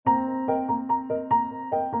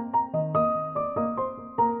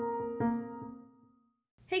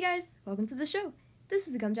guys, welcome to the show. This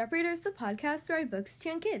is the Gumdrop Readers, the podcast where I read books to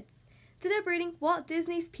young kids. Today I'm reading Walt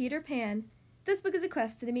Disney's Peter Pan. This book is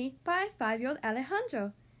requested to me by 5-year-old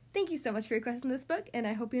Alejandro. Thank you so much for requesting this book, and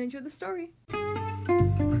I hope you enjoy the story.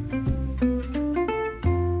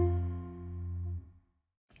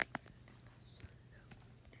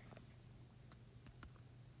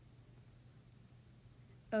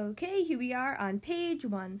 Okay, here we are on page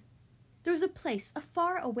 1. There was a place, a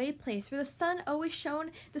far-away place, where the sun always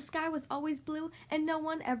shone, the sky was always blue, and no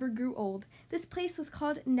one ever grew old. This place was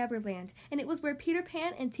called Neverland, and it was where Peter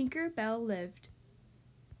Pan and Tinker Bell lived.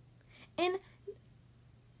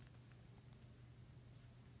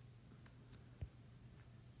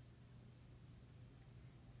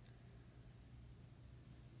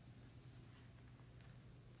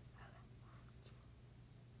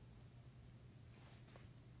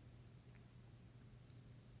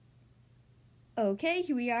 Okay,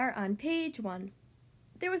 here we are on page 1.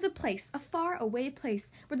 There was a place, a far-away place,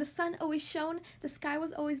 where the sun always shone, the sky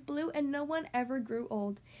was always blue, and no one ever grew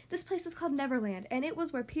old. This place was called Neverland, and it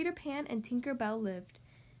was where Peter Pan and Tinker Bell lived.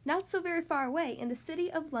 Not so very far away, in the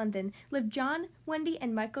city of London, lived John, Wendy,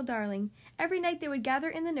 and Michael Darling. Every night they would gather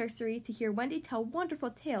in the nursery to hear Wendy tell wonderful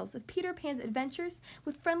tales of Peter Pan's adventures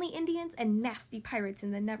with friendly Indians and nasty pirates in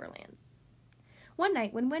the Neverlands. One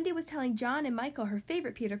night, when Wendy was telling John and Michael her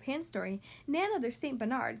favorite Peter Pan story, Nana, their St.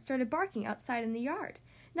 Bernard, started barking outside in the yard.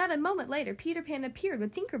 Not a moment later, Peter Pan appeared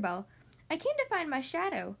with Tinker Bell. "I came to find my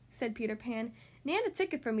shadow," said Peter Pan. "Nana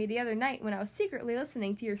took it from me the other night when I was secretly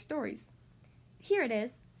listening to your stories." "Here it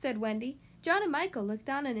is," said Wendy. John and Michael looked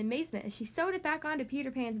on in amazement as she sewed it back onto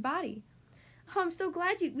Peter Pan's body. "Oh, I'm so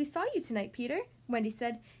glad we saw you tonight, Peter," Wendy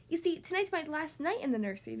said. "You see, tonight's my last night in the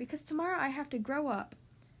nursery because tomorrow I have to grow up."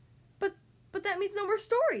 But that means no more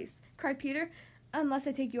stories," cried Peter, "unless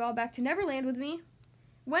I take you all back to Neverland with me."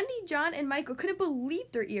 Wendy, John, and Michael couldn't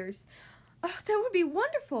believe their ears. "Oh, that would be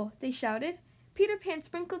wonderful," they shouted. Peter Pan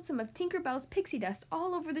sprinkled some of Tinker Bell's pixie dust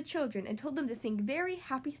all over the children and told them to think very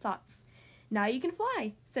happy thoughts. "Now you can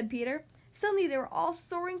fly," said Peter. Suddenly they were all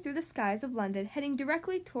soaring through the skies of London, heading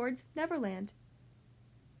directly towards Neverland.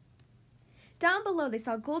 Down below they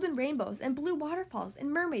saw golden rainbows and blue waterfalls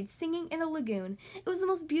and mermaids singing in a lagoon. It was the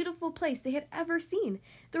most beautiful place they had ever seen.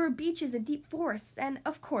 There were beaches and deep forests, and,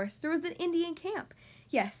 of course, there was an Indian camp.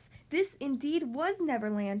 Yes, this indeed was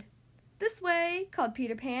Neverland. "This way," called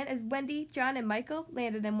Peter Pan as Wendy, John, and Michael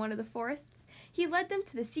landed in one of the forests. He led them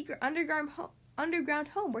to the secret underground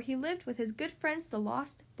home where he lived with his good friends, the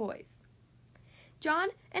Lost Boys. John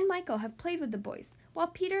and Michael have played with the boys, while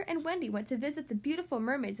Peter and Wendy went to visit the beautiful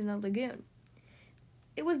mermaids in the lagoon.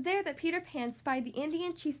 It was there that Peter Pan spied the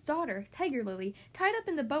Indian chief's daughter, Tiger Lily, tied up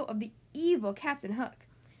in the boat of the evil Captain Hook.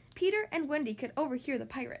 Peter and Wendy could overhear the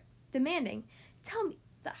pirate, demanding, "Tell me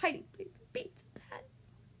the hiding place of Peter Pan."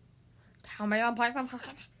 Tell me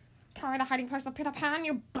the hiding place of Peter Pan,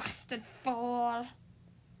 you blasted fool."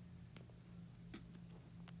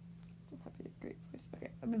 That'd be a great voice.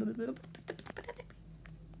 Okay.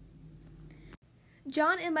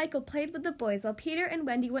 John and Michael played with the boys while Peter and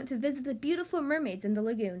Wendy went to visit the beautiful mermaids in the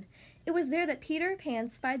lagoon. It was there that Peter Pan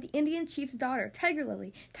spied the Indian chief's daughter, Tiger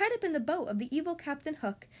Lily, tied up in the boat of the evil Captain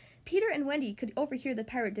Hook. Peter and Wendy could overhear the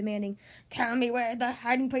pirate demanding, "Tell me where the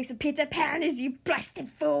hiding place of Peter Pan is, you blasted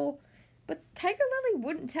fool!" But Tiger Lily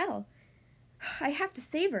wouldn't tell. "I have to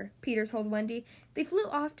save her," Peter told Wendy. They flew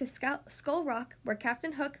off to Skull Rock, where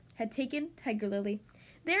Captain Hook had taken Tiger Lily.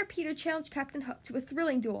 There, Peter challenged Captain Hook to a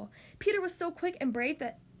thrilling duel. Peter was so quick and brave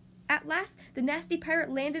that at last the nasty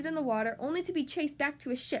pirate landed in the water, only to be chased back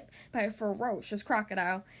to his ship by a ferocious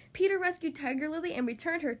crocodile. Peter rescued Tiger Lily and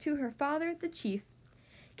returned her to her father, the chief.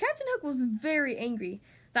 Captain Hook was very angry.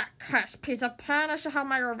 "That cursed Peter Pan, I shall have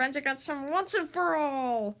my revenge against him once and for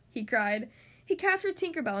all," he cried. He captured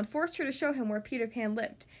Tinker Bell and forced her to show him where Peter Pan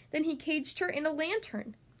lived. Then he caged her in a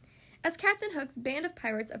lantern. As Captain Hook's band of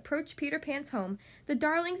pirates approached Peter Pan's home, the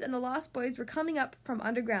Darlings and the Lost Boys were coming up from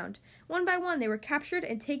underground. One by one, they were captured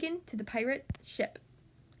and taken to the pirate ship.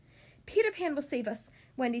 "Peter Pan will save us,"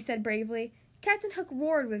 Wendy said bravely. Captain Hook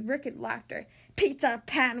roared with wicked laughter. "Peter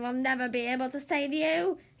Pan will never be able to save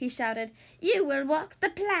you," he shouted. "You will walk the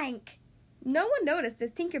plank." No one noticed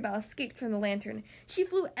as Tinker Bell escaped from the lantern. She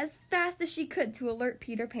flew as fast as she could to alert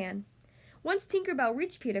Peter Pan. Once Tinker Bell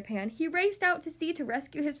reached Peter Pan, he raced out to sea to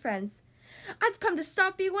rescue his friends. "I've come to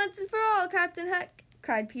stop you once and for all, Captain Hook,"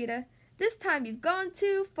 cried Peter. "This time you've gone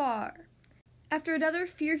too far." After another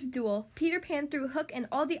fierce duel, Peter Pan threw Hook and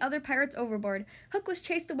all the other pirates overboard. Hook was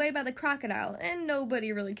chased away by the crocodile, and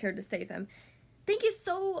nobody really cared to save him. "Thank you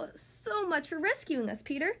so much for rescuing us,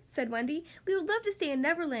 Peter," said Wendy. "We would love to stay in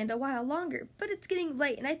Neverland a while longer, but it's getting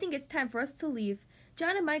late, and I think it's time for us to leave."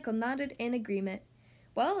 John and Michael nodded in agreement.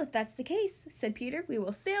 Well, if that's the case, said Peter, we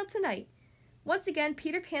will sail tonight. Once again,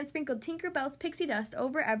 Peter Pan sprinkled Tinker Bell's pixie dust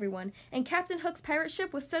over everyone, and Captain Hook's pirate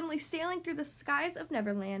ship was suddenly sailing through the skies of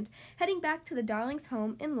Neverland, heading back to the Darlings'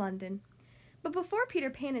 home in London. But before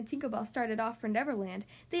Peter Pan and Tinker Bell started off for Neverland,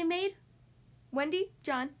 they made Wendy,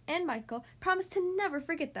 John, and Michael promise to never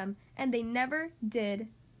forget them, and they never did.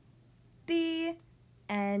 The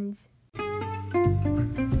end.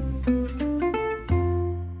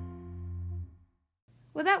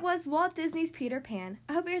 Well, that was Walt Disney's Peter Pan.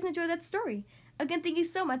 I hope you guys enjoyed that story. Again, thank you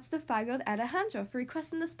so much to 5-year-old Alejandro for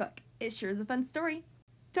requesting this book. It sure is a fun story.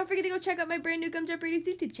 Don't forget to go check out my brand new Gumdrop Readers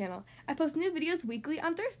YouTube channel. I post new videos weekly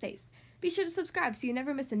on Thursdays. Be sure to subscribe so you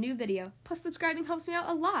never miss a new video. Plus, subscribing helps me out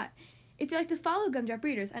a lot. If you'd like to follow Gumdrop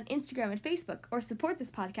Readers on Instagram and Facebook or support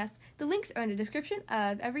this podcast, the links are in the description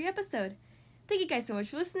of every episode. Thank you guys so much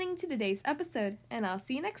for listening to today's episode, and I'll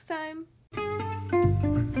see you next time.